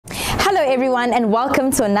Hello everyone and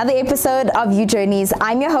welcome to another episode of You Journeys.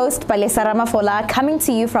 I'm your host, Balesa Ramafola, coming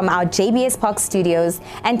to you from our JBS Park studios.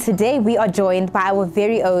 And today we are joined by our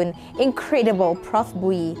very own incredible Prof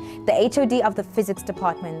Buyi, the HOD of the Physics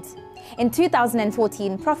Department. In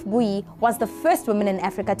 2014, Prof Buyi was the first woman in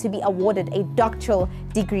Africa to be awarded a doctoral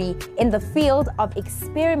degree in the field of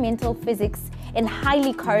experimental physics in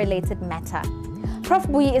highly correlated matter. Prof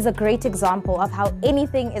Buyi is a great example of how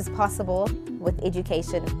anything is possible with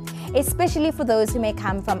education, especially for those who may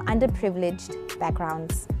come from underprivileged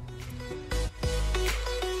backgrounds.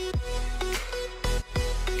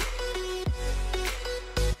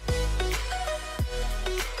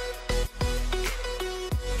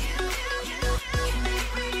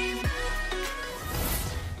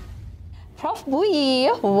 Prof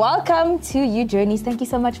Buyi, welcome to You Journeys. Thank you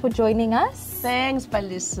so much for joining us. Thanks,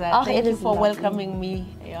 Balesa. Thank you for welcoming me.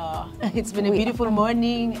 Yeah, it's been a beautiful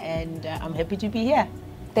morning and I'm happy to be here.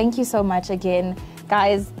 Thank you so much again.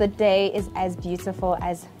 Guys, the day is as beautiful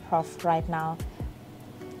as Prof right now.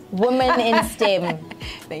 Women in STEM.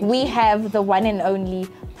 We have the one and only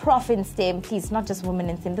Prof in STEM. Please, not just women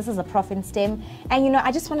in STEM. This is a Prof in STEM. And you know,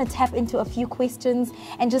 I just want to tap into a few questions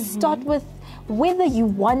and just start with whether you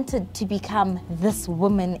wanted to become this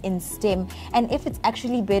woman in STEM and if it's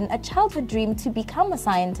actually been a childhood dream to become a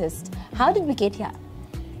scientist. How did we get here?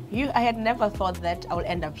 I had never thought that I would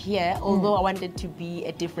end up here, although I wanted to be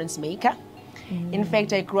a difference maker. In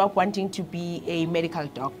fact, I grew up wanting to be a medical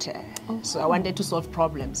doctor. So I wanted to solve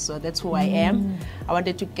problems. So that's who I am. I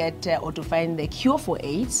wanted to get or to find the cure for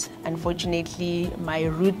AIDS. Unfortunately, my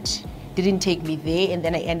route didn't take me there, and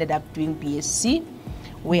then I ended up doing BSc,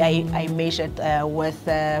 where I majored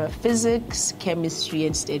with physics, chemistry,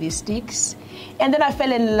 and statistics. And then I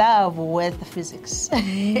fell in love with physics.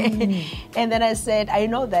 And then I said, I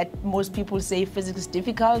know that most people say physics is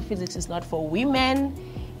difficult, physics is not for women.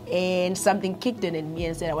 And something kicked in me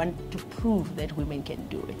and said, I want to prove that women can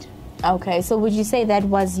do it. Okay, so would you say that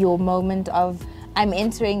was your moment of, I'm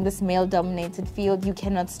entering this male-dominated field, you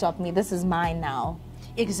cannot stop me, this is mine now?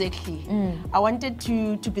 Exactly. I wanted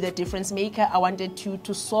to be the difference maker. I wanted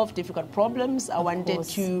to solve difficult problems. I wanted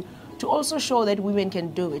to also show that women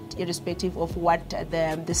can do it, irrespective of what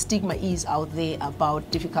the stigma is out there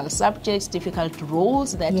about difficult subjects, difficult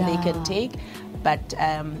roles that they can take. But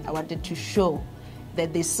I wanted to show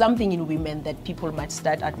that there's something in women that people might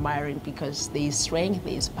start admiring because there is strength,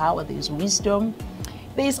 there is power, there is wisdom.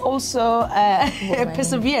 There's also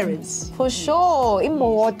perseverance. For sure.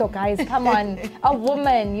 Imboto, guys, come on. A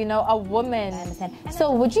woman, you know, a woman. I understand.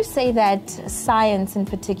 So would you say that science in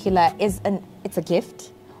particular it's a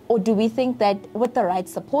gift? Or do we think that with the right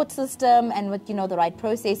support system and with, you know, the right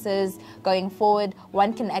processes going forward,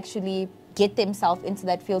 one can actually get themselves into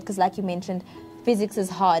that field? Because like you mentioned, physics is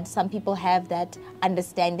hard. Some people have that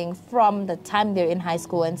understanding from the time they're in high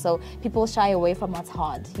school. And so people shy away from what's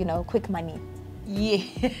hard, you know, quick money.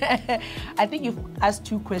 Yeah, I think you've asked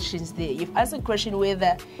two questions there. You've asked a question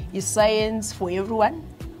whether is science for everyone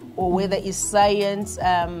or whether is science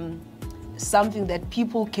something that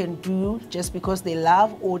people can do just because they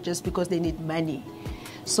love or just because they need money.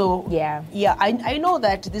 So I know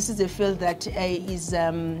that this is a field that is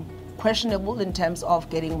questionable in terms of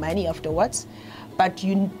getting money afterwards. But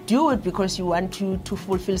you do it because you want to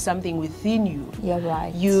fulfill something within you. You're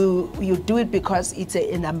right. You do it because it's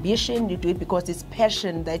an ambition. You do it because it's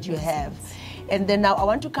passion that you have. And then now I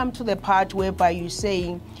want to come to the part whereby you're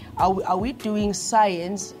saying, are we doing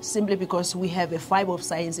science simply because we have a fiber of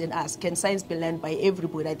science in us? Can science be learned by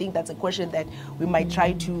everybody? I think that's a question that we might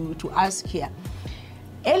try to ask here.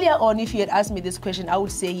 Earlier on, if you had asked me this question, I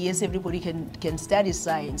would say, yes, everybody can study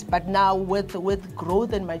science. But now with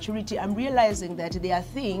growth and maturity, I'm realizing that there are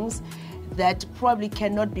things that probably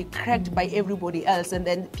cannot be cracked by everybody else. And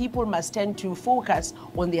then people must tend to focus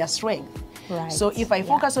on their strength. Right. So if I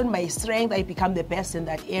focus on my strength, I become the best in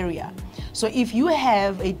that area. So if you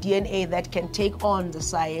have a DNA that can take on the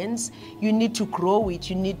science, you need to grow it.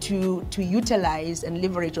 You need to utilize and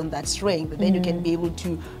leverage on that strength. And then you can be able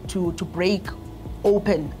to break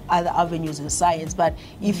open other avenues in science. But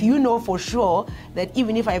if you know for sure that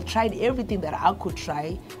even if I've tried everything that I could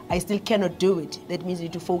try, I still cannot do it, that means you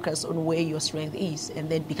need to focus on where your strength is and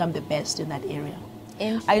then become the best in that area.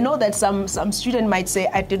 I know that some student might say,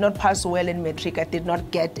 I did not pass well in matric, I did not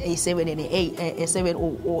get a 7 and a 7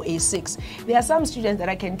 or a 6. There are some students that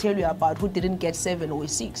I can tell you about who didn't get 7 or a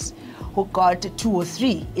 6, who got 2 or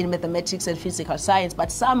 3 in mathematics and physical science,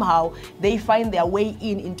 but somehow they find their way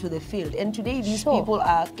into the field. And today these people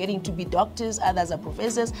are getting to be doctors, others are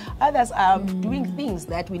professors, others are doing things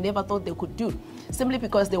that we never thought they could do. simply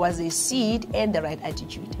because there was a seed and the right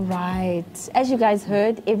attitude. Right. As you guys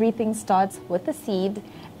heard, everything starts with the seed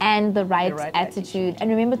and the right attitude. And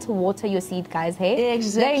remember to water your seed, guys, hey?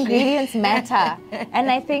 Exactly. The ingredients matter. And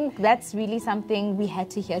I think that's really something we had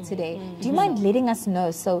to hear today. Do you mind letting us know?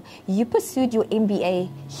 So you pursued your MBA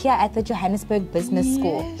here at the Johannesburg Business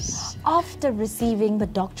School. Yes. After receiving the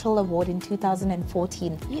doctoral award in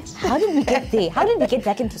 2014. Yes. How did we get there? How did we get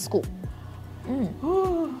back into school?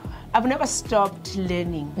 I've never stopped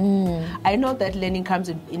learning. I know that learning comes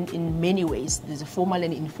in many ways. There's a formal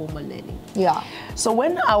and informal learning. Yeah. So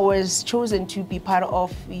when I was chosen to be part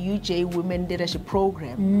of UJ Women Leadership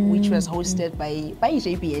Program, which was hosted by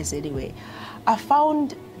JBS anyway, I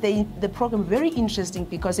found the program very interesting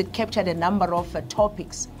because it captured a number of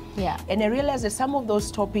topics. Yeah. And I realized that some of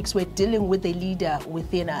those topics were dealing with the leader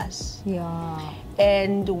within us. Yeah.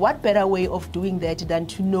 And what better way of doing that than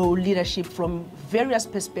to know leadership from various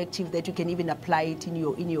perspectives that you can even apply it in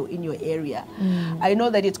your area. I know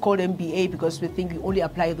that it's called MBA because we think we only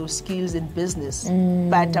apply those skills in business,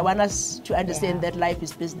 but I want us to understand that life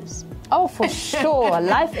is business. Oh, for sure.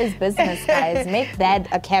 Life is business, guys. Make that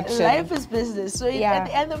a caption. Life is business. So at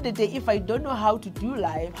the end of the day, if I don't know how to do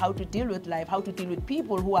life, how to deal with life, how to deal with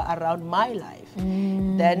people who are around my life,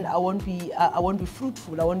 then I won't be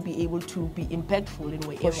fruitful. I won't be able to be impactful in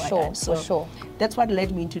wherever I am. So for sure. That's what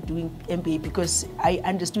led me into doing MBA, because I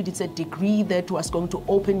understood it's a degree that was going to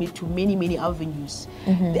open me to many, many avenues.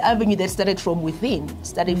 The avenue that started from within,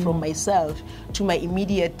 started from myself, to my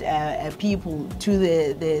immediate people, to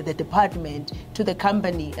the department, to the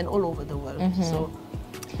company, and all over the world. So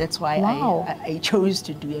that's why I chose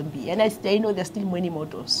to do MBA. And I know there's still many more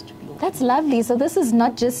doors to be open. That's lovely. So this is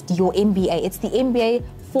not just your MBA, it's the MBA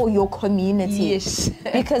for your community. Yes.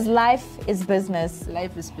 Because life is business.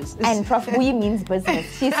 Life is business. And Prof Buyi means business.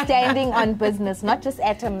 She's standing on business, not just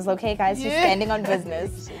atoms, okay, guys? She's standing on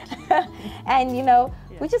business. And,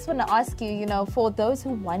 we just want to ask you, for those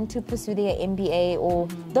who want to pursue their MBA or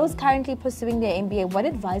those currently pursuing their MBA, what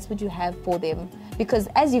advice would you have for them? Because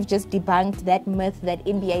as you've just debunked that myth that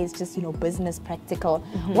MBA is just, business practical,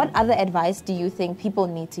 what other advice do you think people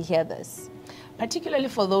need to hear this? Particularly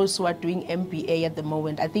for those who are doing MBA at the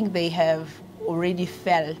moment, I think they have already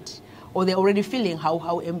felt, or they're already feeling how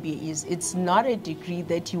MBA is. It's not a degree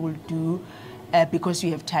that you will do because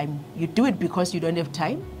you have time. You do it because you don't have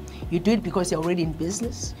time. You do it because you're already in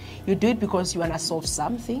business. You do it because you want to solve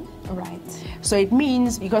something. Right. So it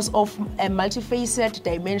means because of a multifaceted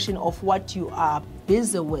dimension of what you are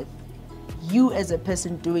busy with, you as a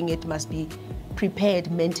person doing it must be prepared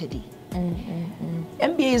mentally.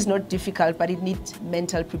 MBA is not difficult, but it needs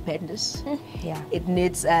mental preparedness. Yeah. It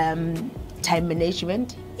needs time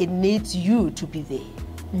management. It needs you to be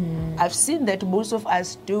there. I've seen that most of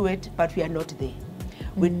us do it, but we are not there.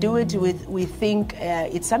 We do it we think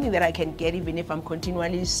it's something that I can get even if I'm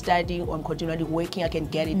continually studying or I'm continually working, I can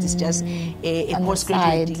get it. It's just a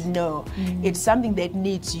postgraduate. No, it's something that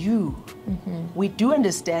needs you. We do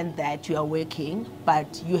understand that you are working,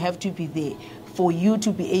 but you have to be there for you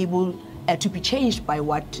to be able to be changed by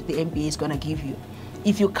what the MBA is going to give you.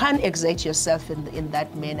 If you can't exert yourself in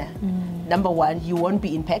that manner, number one, you won't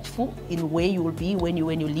be impactful in where you will be when you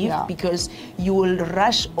leave, because you will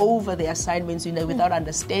rush over the assignments without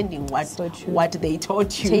understanding what they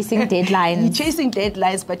taught you. Chasing deadlines. You're chasing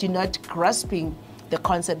deadlines, but you're not grasping the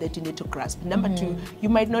concept that you need to grasp. Number two, you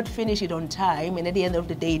might not finish it on time, and at the end of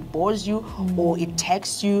the day, it bores you, or it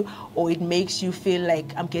taxes you, or it makes you feel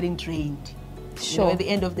like I'm getting drained. Sure. At the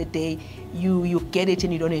end of the day, you get it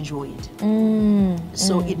and you don't enjoy it.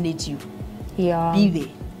 So it needs you. Yeah. Be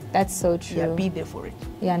there. That's so true. Yeah, be there for it.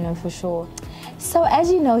 Yeah, no, for sure. So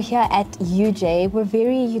as you know, here at UJ, we're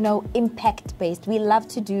very, impact-based. We love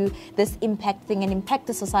to do this impact thing and impact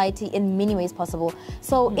the society in many ways possible.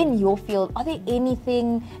 So in your field, are there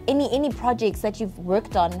any projects that you've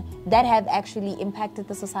worked on that have actually impacted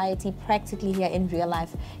the society practically here in real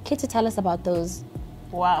life? Care to tell us about those?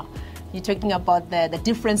 Wow. You're talking about the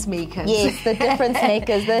difference makers. Yes, the difference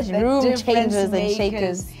makers, the room changers and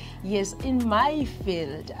shakers. Yes, in my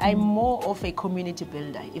field, I'm more of a community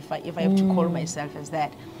builder, if I have to call myself as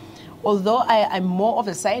that. Although I'm more of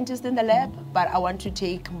a scientist in the lab, but I want to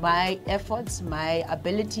take my efforts, my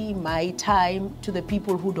ability, my time to the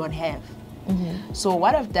people who don't have. So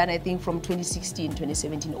what I've done, I think from 2016,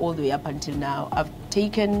 2017, all the way up until now, I've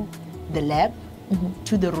taken the lab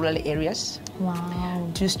to the rural areas. Wow.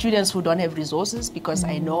 To students who don't have resources, because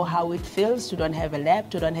I know how it feels to don't have a lab,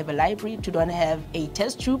 to don't have a library, to don't have a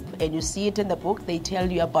test tube, and you see it in the book, they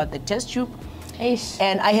tell you about the test tube.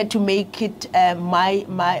 And I had to make it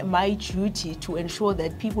my duty to ensure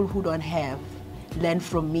that people who don't have learn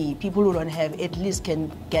from me. People who don't have at least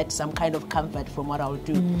can get some kind of comfort from what I'll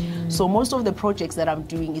do. So most of the projects that I'm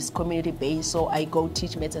doing is community-based. So I go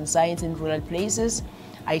teach maths and science in rural places.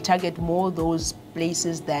 I target more those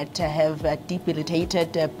places that have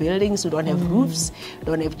debilitated buildings, who don't have roofs,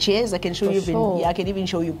 don't have chairs. I can show you I can even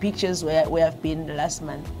show you pictures where I've been last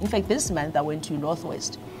month. In fact, this month I went to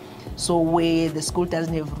Northwest. So where the school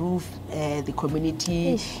doesn't have roof, the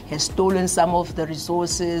community has stolen some of the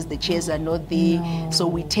resources, the chairs are not there. No. So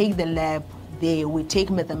we take the lab there, we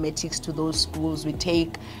take mathematics to those schools, we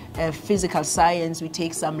take physical science, we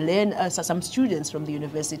take some students from the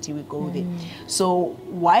university, we go there. So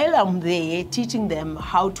while I'm there teaching them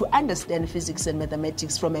how to understand physics and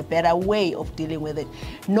mathematics from a better way of dealing with it,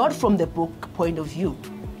 not from the book point of view.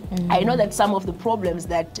 I know that some of the problems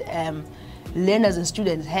that learners and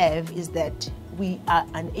students have is that we are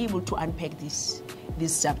unable to unpack these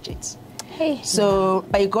subjects. So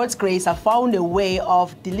by God's grace, I found a way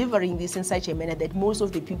of delivering this in such a manner that most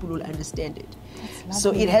of the people will understand it.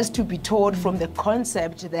 So it has to be taught from the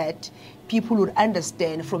concept that people would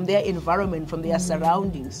understand, from their environment, from their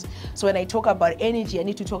surroundings. So when I talk about energy, I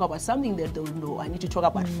need to talk about something that they'll know. I need to talk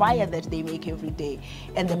about fire that they make every day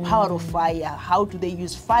and the power of fire. How do they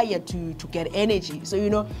use fire to get energy? So, you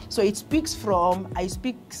know, so it speaks from, I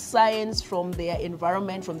speak science from their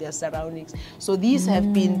environment, from their surroundings. So these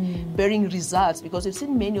have been bearing results because we've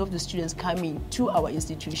seen many of the students coming to our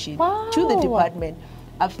institution, to the department.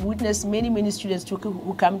 I've witnessed many students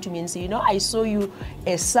who come to me and say, you know, I saw you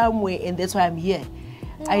somewhere and that's why I'm here.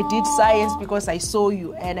 I did science because I saw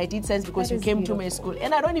you, and I did science because you came to my school.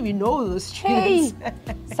 And I don't even know those students.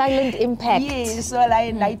 Silent impact. Yes, so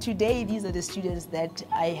like today, these are the students that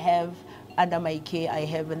I have under my care, I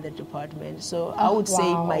have in the department. So I would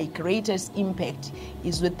say my greatest impact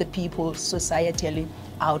is with the people societally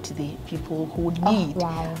out there, people who need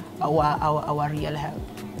our real help.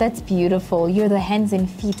 That's beautiful. You're the hands and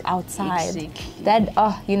feet outside. Exactly.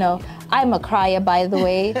 That, you know, I'm a crier, by the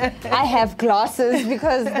way. I have glasses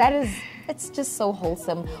because it's just so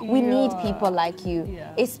wholesome. We need people like you,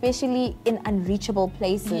 especially in unreachable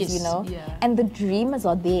places, you know. And the dreamers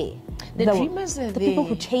are there. The dreamers are there. The people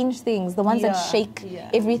who change things, the ones that shake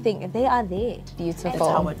everything, they are there. Beautiful. That's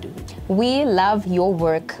how I do it. We love your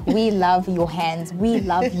work. We love your hands. We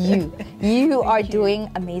love you. You are doing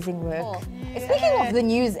amazing work. Speaking of the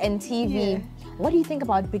news and TV, what do you think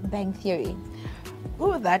about Big Bang Theory?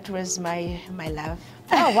 Oh, that was my love.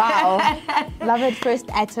 Oh, wow. Love at first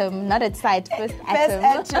atom, not at sight, first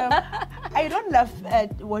atom. I don't love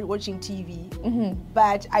watching TV,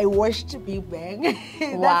 but I watched Big Bang.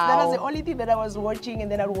 That was the only thing that I was watching,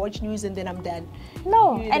 and then I'll watch news and then I'm done.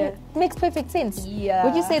 No, and it makes perfect sense. Yeah.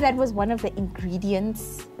 Would you say that was one of the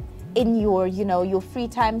ingredients in your, you know, your free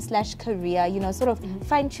time / career, you know, sort of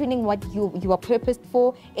fine-tuning what you are purposed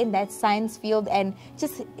for in that science field, and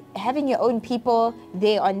just having your own people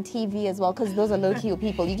there on TV as well, because those are low-key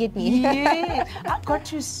people, you get me? Yeah, I got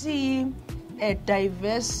to see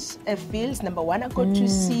diverse fields. Number one, I got to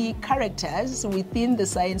see characters within the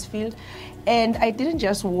science field, and I didn't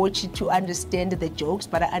just watch it to understand the jokes,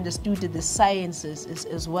 but I understood the sciences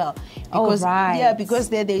as well. Because, because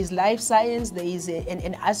there is life science, there is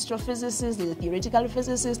an astrophysicist, there's a theoretical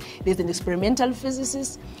physicist, there's an experimental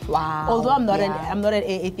physicist. Wow. Although I'm not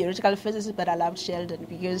a theoretical physicist, but I loved Sheldon,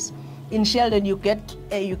 because in Sheldon you get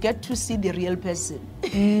to see the real person.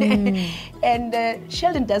 And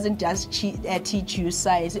Sheldon doesn't just teach you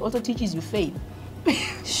science; he also teaches you faith.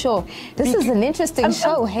 Sure. This is an interesting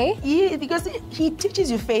show, hey? Yeah, because he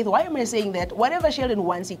teaches you faith. Why am I saying that? Whatever Sheldon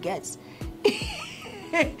wants, he gets.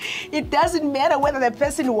 It doesn't matter whether the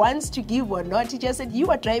person wants to give or not. He just said,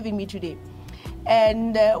 you are driving me today.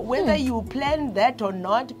 And whether you plan that or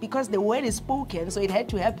not, because the word is spoken, so it had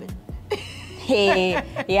to happen. Hey,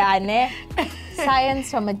 yeah, ne?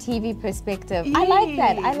 Science from a TV perspective. Yes.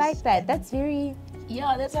 I like that. That's very...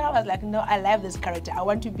 Yeah, that's why I was like, no, I love this character. I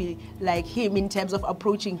want to be like him in terms of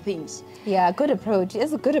approaching things. Yeah, good approach.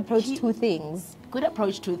 It's a good approach to things. Good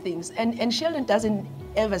approach to things. And Sheldon doesn't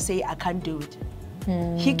ever say, I can't do it.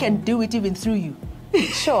 He can do it even through you.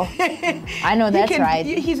 Sure. I know that's right.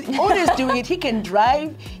 He's always doing it. He can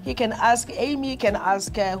drive. He can ask Amy. He can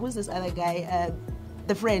ask, who's this other guy?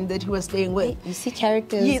 The friend that he was staying with. You see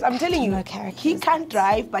characters. Yes, I'm telling you, he can't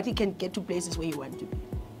drive, but he can get to places where he wants to be.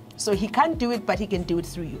 So he can't do it, but he can do it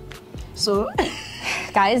through you. So,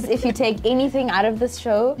 guys, if you take anything out of this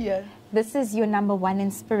show, this is your number one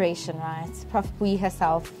inspiration, right? Prof. Buyi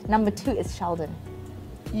herself. Number two is Sheldon.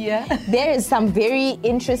 Yeah. There is some very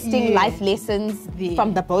interesting life lessons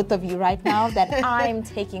from the both of you right now that I'm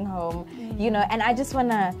taking home, you know, and I just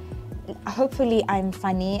want to hopefully I'm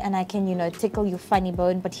funny and I can, you know, tickle your funny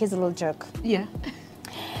bone, but here's a little joke. Yeah.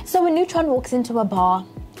 So a neutron walks into a bar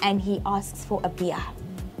and he asks for a beer.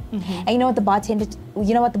 And you know what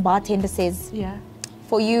the bartender says? Yeah.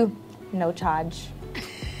 For you, no charge.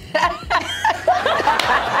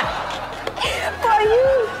 For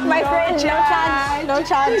you, my friend, no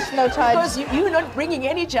charge. Because you're not bringing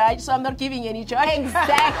any charge, so I'm not giving any charge.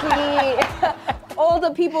 Exactly. All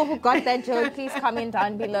the people who got that joke, please comment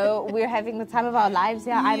down below. We're having the time of our lives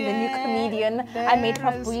here. I'm the new comedian. I made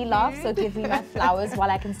Prof Buyi laugh, so give me my flowers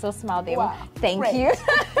while I can still smell them. Wow. Thank Great. you.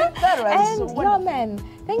 That was And wonderful. yeah, man,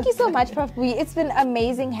 thank you so much, Prof Buyi. It's been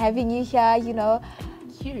amazing having you here. You know,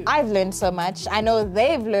 I've learned so much. I know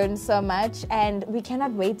they've learned so much, and we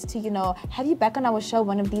cannot wait to, you know, have you back on our show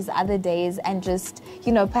one of these other days and just,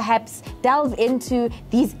 you know, perhaps delve into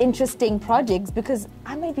these interesting projects, because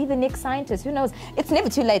I may be the next scientist. Who knows? It's never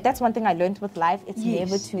too late. That's one thing I learned with life. It's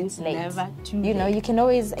never too late. Never too You know, late. you can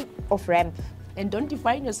always off ramp. And don't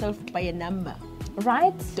define yourself by a number.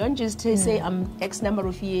 Right? Don't just say I'm X number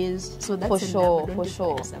of years. So that's For a sure, number. Don't for define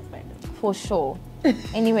sure. yourself by a number. For sure.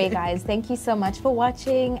 Anyway, guys, thank you so much for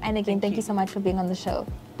watching. And again, thank you so much for being on the show.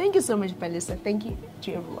 Thank you so much, Palisa. Thank you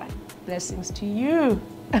to everyone. Blessings to you.